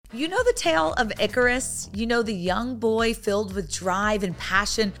You know the tale of Icarus? You know the young boy filled with drive and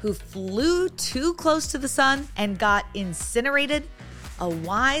passion who flew too close to the sun and got incinerated? A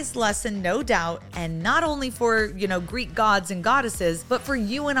wise lesson, no doubt, and not only for, Greek gods and goddesses, but for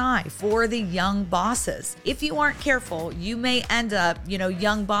you and I, for the young bosses. If you aren't careful, you may end up,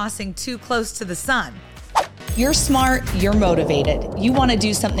 young bossing too close to the sun. You're smart, you're motivated, you want to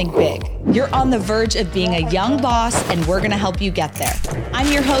do something big. You're on the verge of being a young boss, and we're going to help you get there. I'm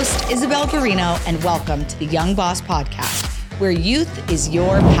your host, Isabel Garino, and welcome to the Young Boss Podcast, where youth is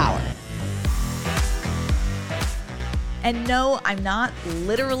your power. And no, I'm not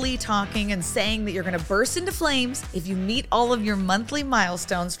literally talking and saying that you're going to burst into flames if you meet all of your monthly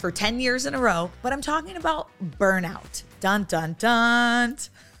milestones for 10 years in a row, but I'm talking about burnout. Dun, dun, dun.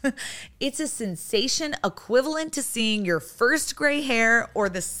 It's a sensation equivalent to seeing your first gray hair or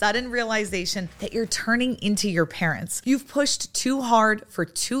the sudden realization that you're turning into your parents. You've pushed too hard for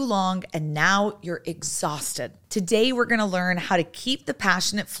too long and now you're exhausted. Today, we're going to learn how to keep the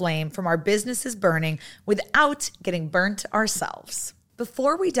passionate flame from our businesses burning without getting burnt ourselves.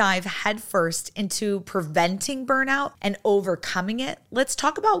 Before we dive headfirst into preventing burnout and overcoming it, let's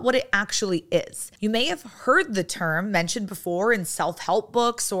talk about what it actually is. You may have heard the term mentioned before in self-help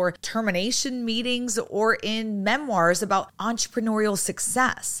books or termination meetings or in memoirs about entrepreneurial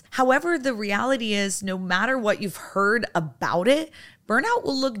success. However, the reality is no matter what you've heard about it, burnout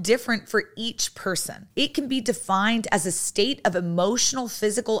will look different for each person. It can be defined as a state of emotional,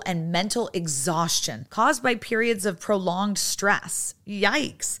 physical, and mental exhaustion caused by periods of prolonged stress.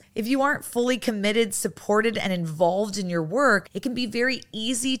 Yikes. If you aren't fully committed, supported, and involved in your work, it can be very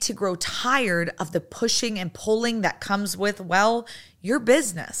easy to grow tired of the pushing and pulling that comes with, your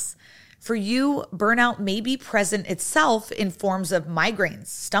business. For you, burnout may be present itself in forms of migraines,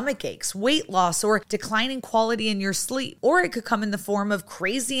 stomach aches, weight loss, or declining quality in your sleep. Or it could come in the form of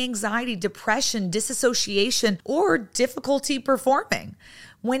crazy anxiety, depression, disassociation, or difficulty performing.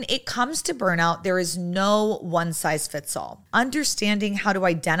 When it comes to burnout, there is no one size fits all. Understanding how to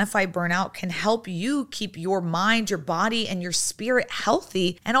identify burnout can help you keep your mind, your body, and your spirit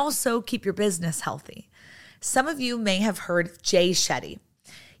healthy, and also keep your business healthy. Some of you may have heard of Jay Shetty.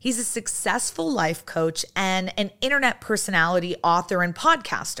 He's a successful life coach and an internet personality, author, and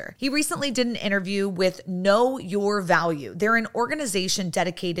podcaster. He recently did an interview with Know Your Value. They're an organization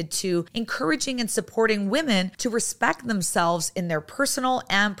dedicated to encouraging and supporting women to respect themselves in their personal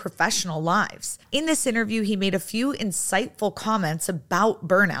and professional lives. In this interview, he made a few insightful comments about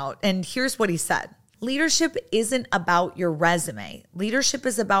burnout, and here's what he said. Leadership isn't about your resume. Leadership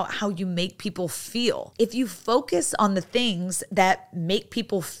is about how you make people feel. If you focus on the things that make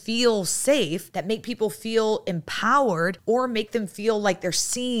people feel safe, that make people feel empowered, or make them feel like they're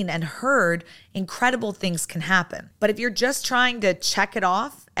seen and heard, incredible things can happen. But if you're just trying to check it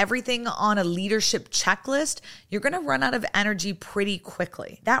off, everything on a leadership checklist, you're going to run out of energy pretty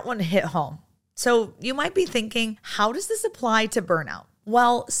quickly. That one hit home. So you might be thinking, how does this apply to burnout?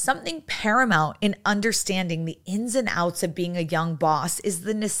 Well, something paramount in understanding the ins and outs of being a young boss is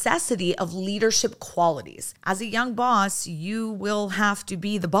the necessity of leadership qualities. As a young boss, you will have to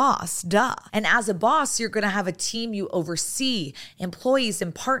be the boss, duh. And as a boss, you're going to have a team you oversee, employees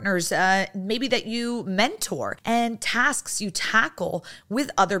and partners, maybe that you mentor, and tasks you tackle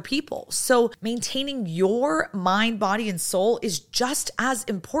with other people. So maintaining your mind, body, and soul is just as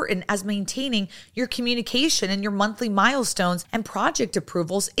important as maintaining your communication and your monthly milestones and project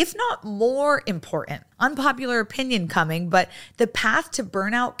approvals, if not more important. Unpopular opinion coming, but the path to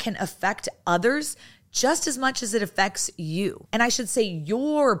burnout can affect others just as much as it affects you. And I should say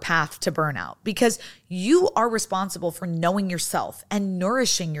your path to burnout, because you are responsible for knowing yourself and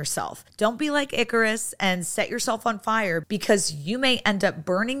nourishing yourself. Don't be like Icarus and set yourself on fire, because you may end up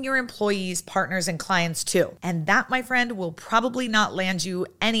burning your employees, partners, and clients too. And that, my friend, will probably not land you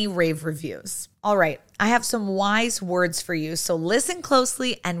any rave reviews. All right, I have some wise words for you, so listen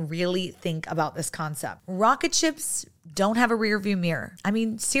closely and really think about this concept. Rocket ships don't have a rear view mirror. I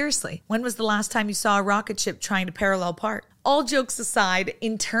mean, seriously, when was the last time you saw a rocket ship trying to parallel park? All jokes aside,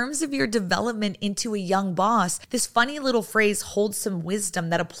 in terms of your development into a young boss, this funny little phrase holds some wisdom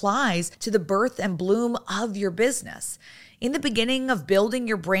that applies to the birth and bloom of your business. In the beginning of building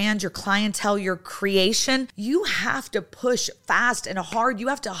your brand, your clientele, your creation, you have to push fast and hard. You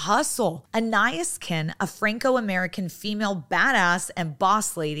have to hustle. Anaya Skin, a Franco-American female badass and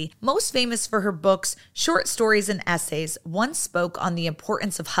boss lady, most famous for her books, short stories, and essays, once spoke on the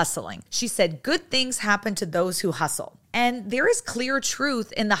importance of hustling. She said, "Good things happen to those who hustle." And there is clear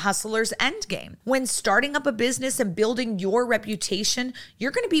truth in the hustler's end game. When starting up a business and building your reputation,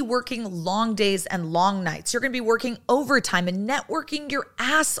 you're going to be working long days and long nights. You're going to be working overtime and networking your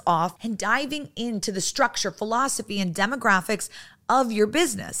ass off and diving into the structure, philosophy, and demographics of your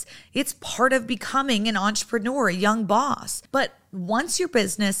business. It's part of becoming an entrepreneur, a young boss. But once your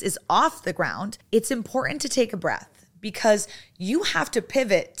business is off the ground, it's important to take a breath, because you have to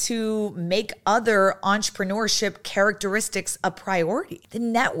pivot to make other entrepreneurship characteristics a priority. The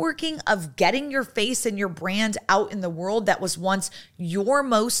networking of getting your face and your brand out in the world that was once your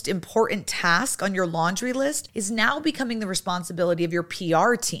most important task on your laundry list is now becoming the responsibility of your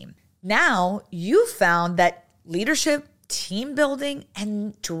PR team. Now you've found that leadership, team building,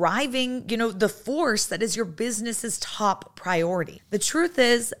 and driving, the force that is your business's top priority. The truth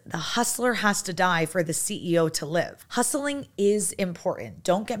is, the hustler has to die for the CEO to live. Hustling is important,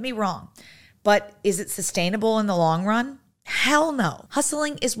 don't get me wrong, but is it sustainable in the long run? Hell no.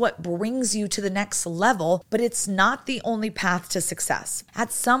 Hustling is what brings you to the next level, but it's not the only path to success.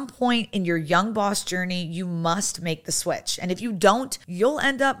 At some point in your young boss journey, you must make the switch. And if you don't, you'll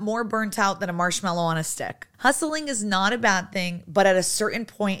end up more burnt out than a marshmallow on a stick. Hustling is not a bad thing, but at a certain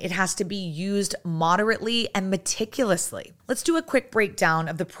point, it has to be used moderately and meticulously. Let's do a quick breakdown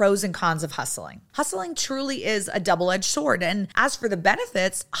of the pros and cons of hustling. Hustling truly is a double-edged sword. And as for the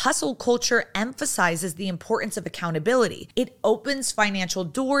benefits, hustle culture emphasizes the importance of accountability. It opens financial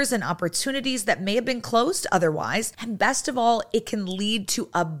doors and opportunities that may have been closed otherwise. And best of all, it can lead to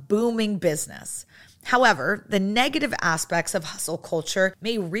a booming business. However, the negative aspects of hustle culture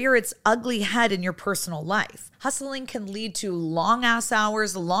may rear its ugly head in your personal life. Hustling can lead to long-ass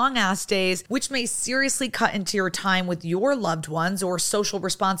hours, long-ass days, which may seriously cut into your time with your loved ones or social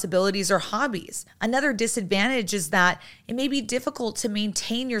responsibilities or hobbies. Another disadvantage is that it may be difficult to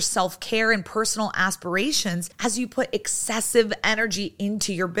maintain your self-care and personal aspirations as you put excessive energy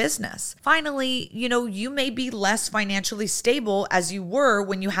into your business. Finally, you may be less financially stable as you were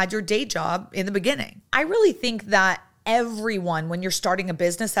when you had your day job in the beginning. I really think that everyone, when you're starting a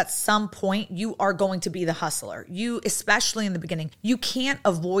business, at some point, you are going to be the hustler. You, especially in the beginning, you can't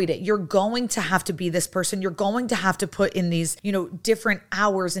avoid it. You're going to have to be this person. You're going to have to put in these, different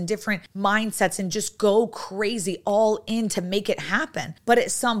hours and different mindsets and just go crazy all in to make it happen. But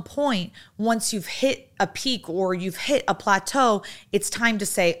at some point, once you've hit a peak or you've hit a plateau, it's time to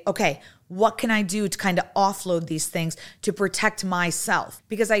say, okay, what can I do to kind of offload these things to protect myself?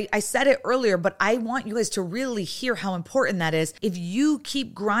 Because I said it earlier, but I want you guys to really hear how important that is. If you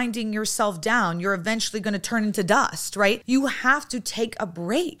keep grinding yourself down, you're eventually going to turn into dust, right? You have to take a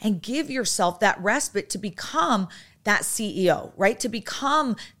break and give yourself that respite to become that CEO, right? To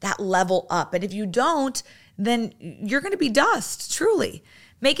become that level up. And if you don't, then you're going to be dust, truly.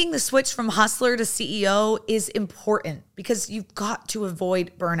 Making the switch from hustler to CEO is important because you've got to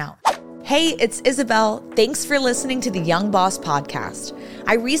avoid burnout. Hey, it's Isabel. Thanks for listening to the Young Boss podcast.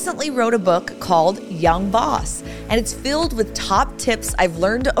 I recently wrote a book called Young Boss, and it's filled with top tips I've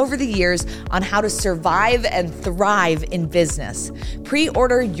learned over the years on how to survive and thrive in business.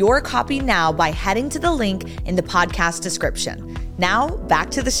 Pre-order your copy now by heading to the link in the podcast description. Now,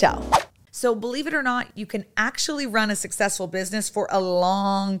 back to the show. So believe it or not, you can actually run a successful business for a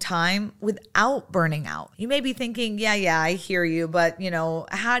long time without burning out. You may be thinking, yeah, I hear you, but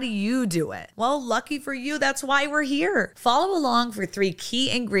how do you do it? Well, lucky for you, that's why we're here. Follow along for 3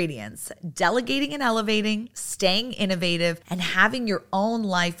 key ingredients: delegating and elevating, staying innovative, and having your own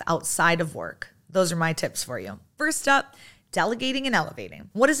life outside of work. Those are my tips for you. First up, delegating and elevating.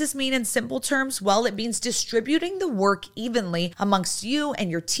 What does this mean in simple terms? Well, it means distributing the work evenly amongst you and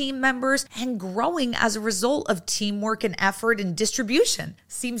your team members and growing as a result of teamwork and effort and distribution.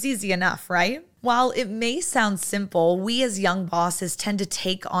 Seems easy enough, right? While it may sound simple, we as young bosses tend to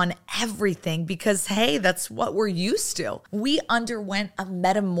take on everything because, hey, that's what we're used to. We underwent a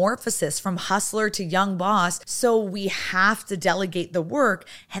metamorphosis from hustler to young boss, so we have to delegate the work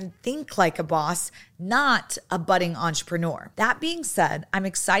and think like a boss, not a budding entrepreneur. That being said, I'm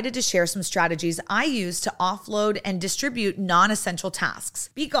excited to share some strategies I use to offload and distribute non-essential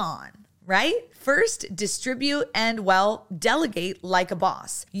tasks. Be gone. Right? First, distribute and, delegate like a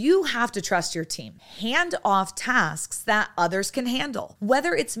boss. You have to trust your team. Hand off tasks that others can handle.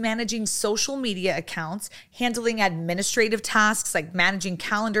 Whether it's managing social media accounts, handling administrative tasks like managing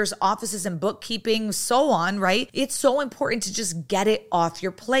calendars, offices, and bookkeeping, so on, right? It's so important to just get it off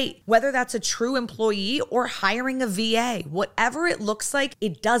your plate. Whether that's a true employee or hiring a VA, whatever it looks like,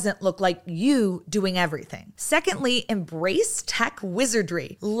 it doesn't look like you doing everything. Secondly, embrace tech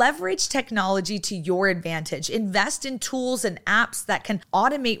wizardry. Leverage technology technology to your advantage. Invest in tools and apps that can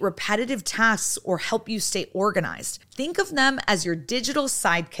automate repetitive tasks or help you stay organized. Think of them as your digital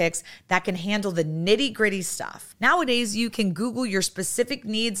sidekicks that can handle the nitty-gritty stuff. Nowadays, you can Google your specific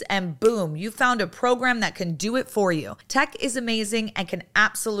needs and boom, you found a program that can do it for you. Tech is amazing and can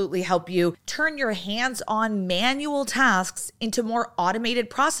absolutely help you turn your hands-on manual tasks into more automated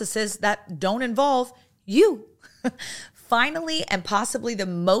processes that don't involve you. Finally, and possibly the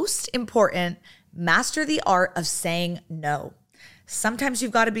most important, master the art of saying no. Sometimes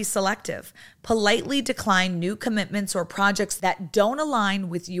you've got to be selective. Politely decline new commitments or projects that don't align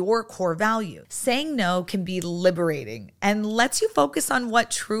with your core value. Saying no can be liberating and lets you focus on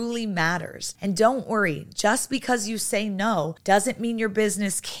what truly matters. And don't worry, just because you say no doesn't mean your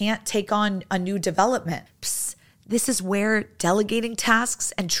business can't take on a new development. Psst, this is where delegating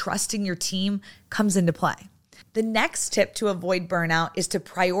tasks and trusting your team comes into play. The next tip to avoid burnout is to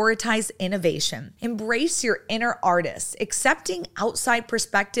prioritize innovation. Embrace your inner artist, accepting outside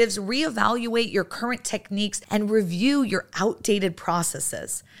perspectives, reevaluate your current techniques, and review your outdated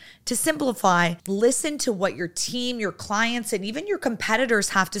processes. To simplify, listen to what your team, your clients, and even your competitors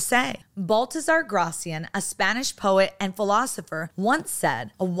have to say. Baltasar Gracian, a Spanish poet and philosopher, once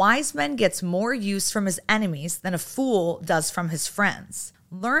said, "A wise man gets more use from his enemies than a fool does from his friends."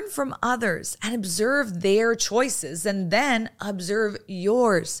 Learn from others and observe their choices and then observe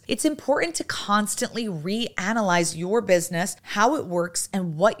yours. It's important to constantly reanalyze your business, how it works,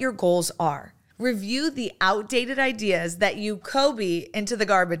 and what your goals are. Review the outdated ideas that you Kobe into the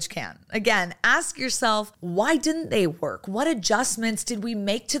garbage can. Again, ask yourself, why didn't they work? What adjustments did we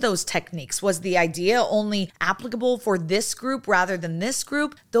make to those techniques? Was the idea only applicable for this group rather than this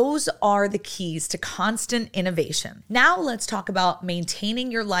group? Those are the keys to constant innovation. Now let's talk about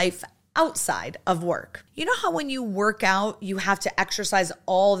maintaining your life outside of work. You know how when you work out, you have to exercise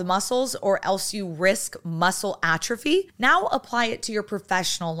all the muscles or else you risk muscle atrophy? Now apply it to your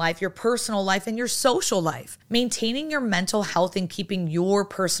professional life, your personal life, and your social life. Maintaining your mental health and keeping your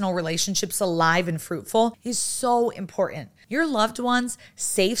personal relationships alive and fruitful is so important. Your loved ones,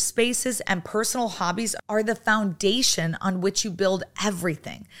 safe spaces, and personal hobbies are the foundation on which you build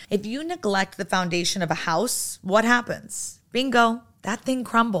everything. If you neglect the foundation of a house, what happens? Bingo. That thing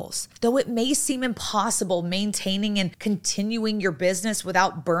crumbles. Though it may seem impossible maintaining and continuing your business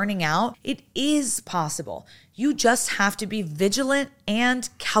without burning out, it is possible. You just have to be vigilant and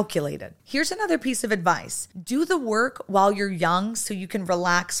calculated. Here's another piece of advice. Do the work while you're young so you can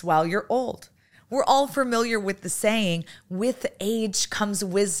relax while you're old. We're all familiar with the saying, with age comes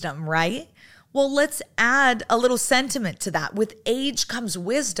wisdom, right? Well, let's add a little sentiment to that. With age comes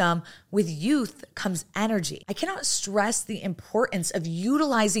wisdom, with youth comes energy. I cannot stress the importance of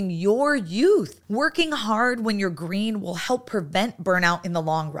utilizing your youth. Working hard when you're green will help prevent burnout in the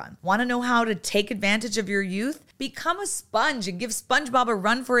long run. Want to know how to take advantage of your youth? Become a sponge and give SpongeBob a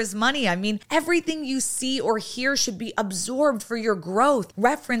run for his money. I mean, everything you see or hear should be absorbed for your growth,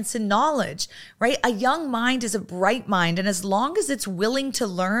 reference, and knowledge, right? A young mind is a bright mind, and as long as it's willing to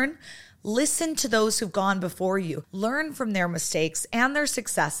learn, listen to those who've gone before you. Learn from their mistakes and their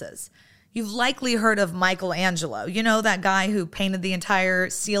successes. You've likely heard of Michelangelo. You know, that guy who painted the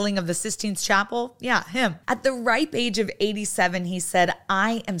entire ceiling of the Sistine Chapel? Yeah, him. At the ripe age of 87, he said,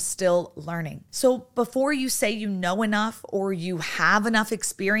 "I am still learning." So before you say you know enough or you have enough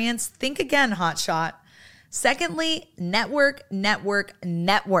experience, think again, hotshot. Secondly, network, network,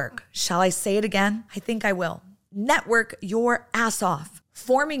 network. Shall I say it again? I think I will. Network your ass off.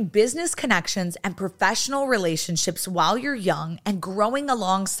 Forming business connections and professional relationships while you're young and growing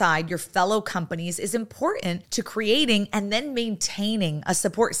alongside your fellow companies is important to creating and then maintaining a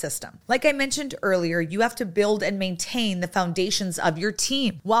support system. Like I mentioned earlier, you have to build and maintain the foundations of your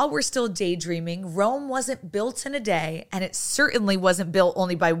team. While we're still daydreaming, Rome wasn't built in a day, and it certainly wasn't built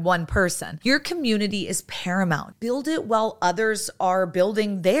only by one person. Your community is paramount. Build it while others are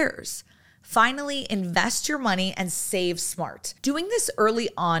building theirs. Finally, invest your money and save smart. Doing this early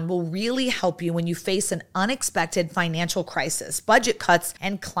on will really help you when you face an unexpected financial crisis, budget cuts,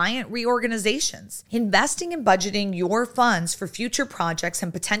 and client reorganizations. Investing and budgeting your funds for future projects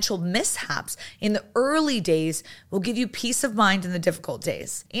and potential mishaps in the early days will give you peace of mind in the difficult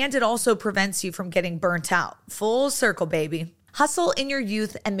days. And it also prevents you from getting burnt out. Full circle, baby. Hustle in your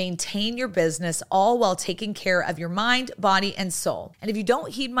youth and maintain your business, all while taking care of your mind, body, and soul. And if you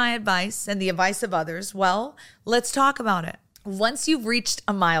don't heed my advice and the advice of others, well, let's talk about it. Once you've reached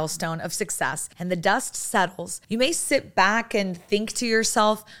a milestone of success and the dust settles, you may sit back and think to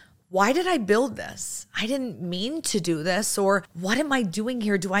yourself, why did I build this? I didn't mean to do this. Or what am I doing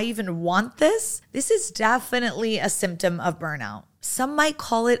here? Do I even want this? This is definitely a symptom of burnout. Some might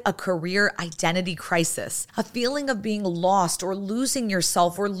call it a career identity crisis, a feeling of being lost or losing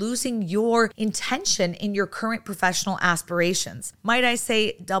yourself or losing your intention in your current professional aspirations. Might I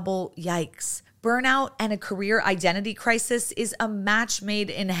say double yikes? Burnout and a career identity crisis is a match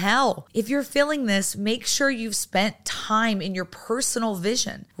made in hell. If you're feeling this, make sure you've spent time in your personal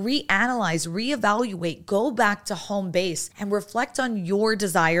vision. Reanalyze, reevaluate, go back to home base and reflect on your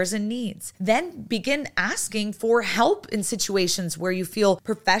desires and needs. Then begin asking for help in situations where you feel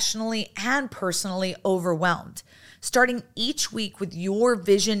professionally and personally overwhelmed. Starting each week with your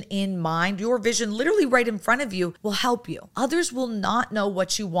vision in mind, your vision literally right in front of you, will help you. Others will not know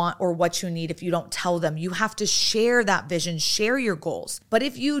what you want or what you need if you don't tell them. You have to share that vision, share your goals. But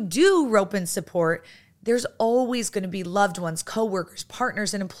if you do rope in support, there's always going to be loved ones, coworkers,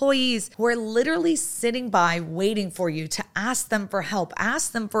 partners, and employees who are literally sitting by waiting for you to ask them for help,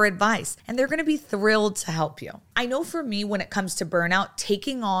 ask them for advice, and they're going to be thrilled to help you. I know for me, when it comes to burnout,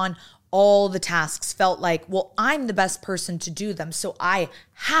 taking on all the tasks felt like, well, I'm the best person to do them, so I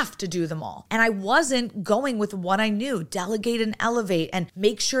have to do them all. And I wasn't going with what I knew, delegate and elevate and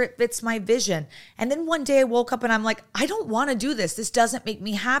make sure it fits my vision. And then one day I woke up and I'm like, I don't want to do this. This doesn't make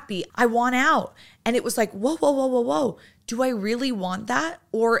me happy. I want out. And it was like, whoa. Do I really want that?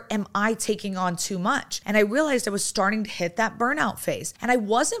 Or am I taking on too much? And I realized I was starting to hit that burnout phase. And I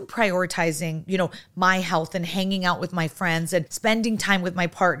wasn't prioritizing, my health and hanging out with my friends and spending time with my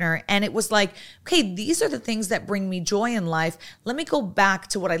partner. And it was like, okay, these are the things that bring me joy in life. Let me go back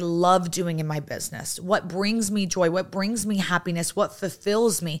to what I love doing in my business. What brings me joy? What brings me happiness? What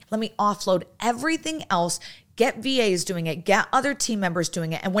fulfills me? Let me offload everything else. Get VAs doing it, get other team members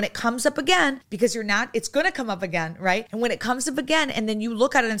doing it. And when it comes up again, because it's going to come up again, right? And when it comes up again, and then you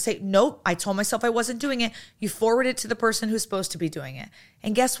look at it and say, nope, I told myself I wasn't doing it. You forward it to the person who's supposed to be doing it.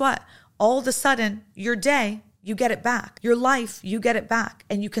 And guess what? All of a sudden, your day, you get it back. Your life, you get it back.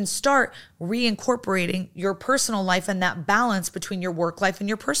 And you can start reincorporating your personal life and that balance between your work life and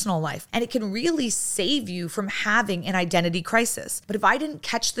your personal life. And it can really save you from having an identity crisis. But if I didn't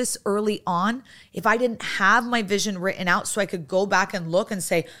catch this early on, if I didn't have my vision written out so I could go back and look and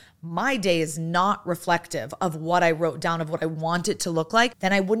say, my day is not reflective of what I wrote down, of what I want it to look like,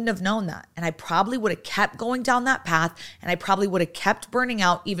 then I wouldn't have known that. And I probably would have kept going down that path, and I probably would have kept burning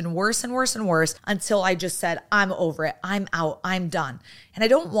out even worse and worse and worse until I just said, I'm over it, I'm out, I'm done. And I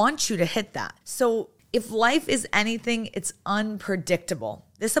don't want you to hit that. So if life is anything, it's unpredictable.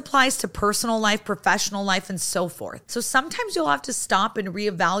 This applies to personal life, professional life, and so forth. So sometimes you'll have to stop and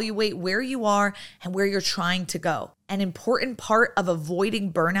reevaluate where you are and where you're trying to go. An important part of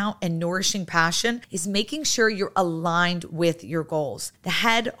avoiding burnout and nourishing passion is making sure you're aligned with your goals. The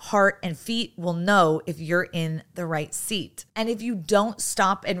head, heart, and feet will know if you're in the right seat. And if you don't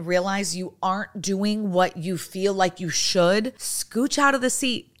stop and realize you aren't doing what you feel like you should, scooch out of the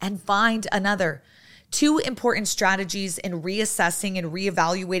seat and find another. 2 important strategies in reassessing and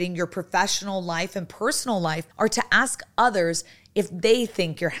reevaluating your professional life and personal life are to ask others if they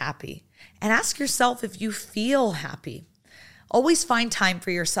think you're happy, and ask yourself if you feel happy. Always find time for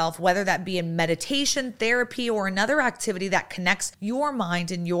yourself, whether that be in meditation, therapy, or another activity that connects your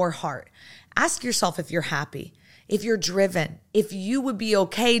mind and your heart. Ask yourself if you're happy, if you're driven, if you would be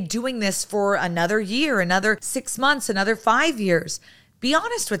okay doing this for another year, another 6 months, another 5 years. Be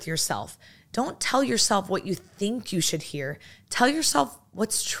honest with yourself. Don't tell yourself what you think you should hear. Tell yourself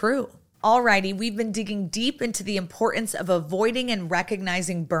what's true. Alrighty, we've been digging deep into the importance of avoiding and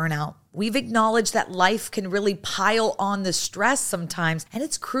recognizing burnout. We've acknowledged that life can really pile on the stress sometimes, and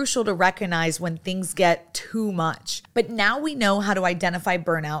it's crucial to recognize when things get too much. But now we know how to identify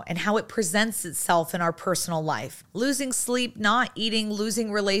burnout and how it presents itself in our personal life. Losing sleep, not eating,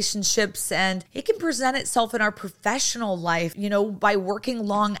 losing relationships, and it can present itself in our professional life, by working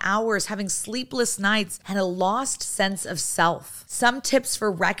long hours, having sleepless nights, and a lost sense of self. Some tips for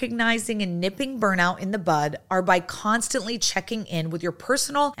recognizing and nipping burnout in the bud are by constantly checking in with your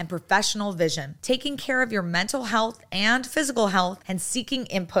personal and professional vision, taking care of your mental health and physical health, and seeking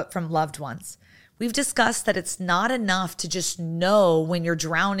input from loved ones. We've discussed that it's not enough to just know when you're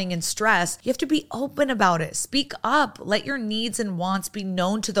drowning in stress. You have to be open about it. Speak up. Let your needs and wants be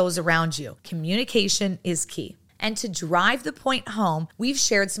known to those around you. Communication is key. And to drive the point home, we've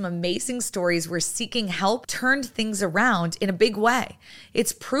shared some amazing stories where seeking help turned things around in a big way.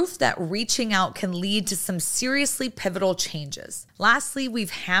 It's proof that reaching out can lead to some seriously pivotal changes. Lastly, we've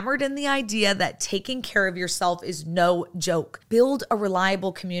hammered in the idea that taking care of yourself is no joke. Build a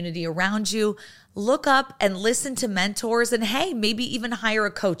reliable community around you. Look up and listen to mentors, and hey, maybe even hire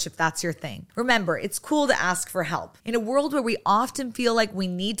a coach if that's your thing. Remember, it's cool to ask for help. In a world where we often feel like we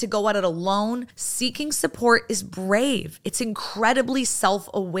need to go at it alone, seeking support is brave. It's incredibly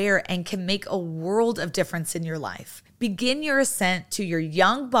self-aware and can make a world of difference in your life. Begin your ascent to your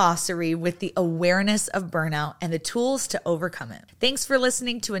young bossery with the awareness of burnout and the tools to overcome it. Thanks for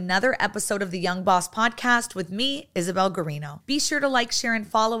listening to another episode of the Young Boss Podcast with me, Isabel Guarino. Be sure to like, share, and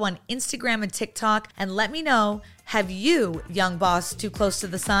follow on Instagram and TikTok, and let me know, have you, young boss, too close to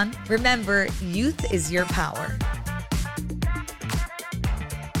the sun? Remember, youth is your power.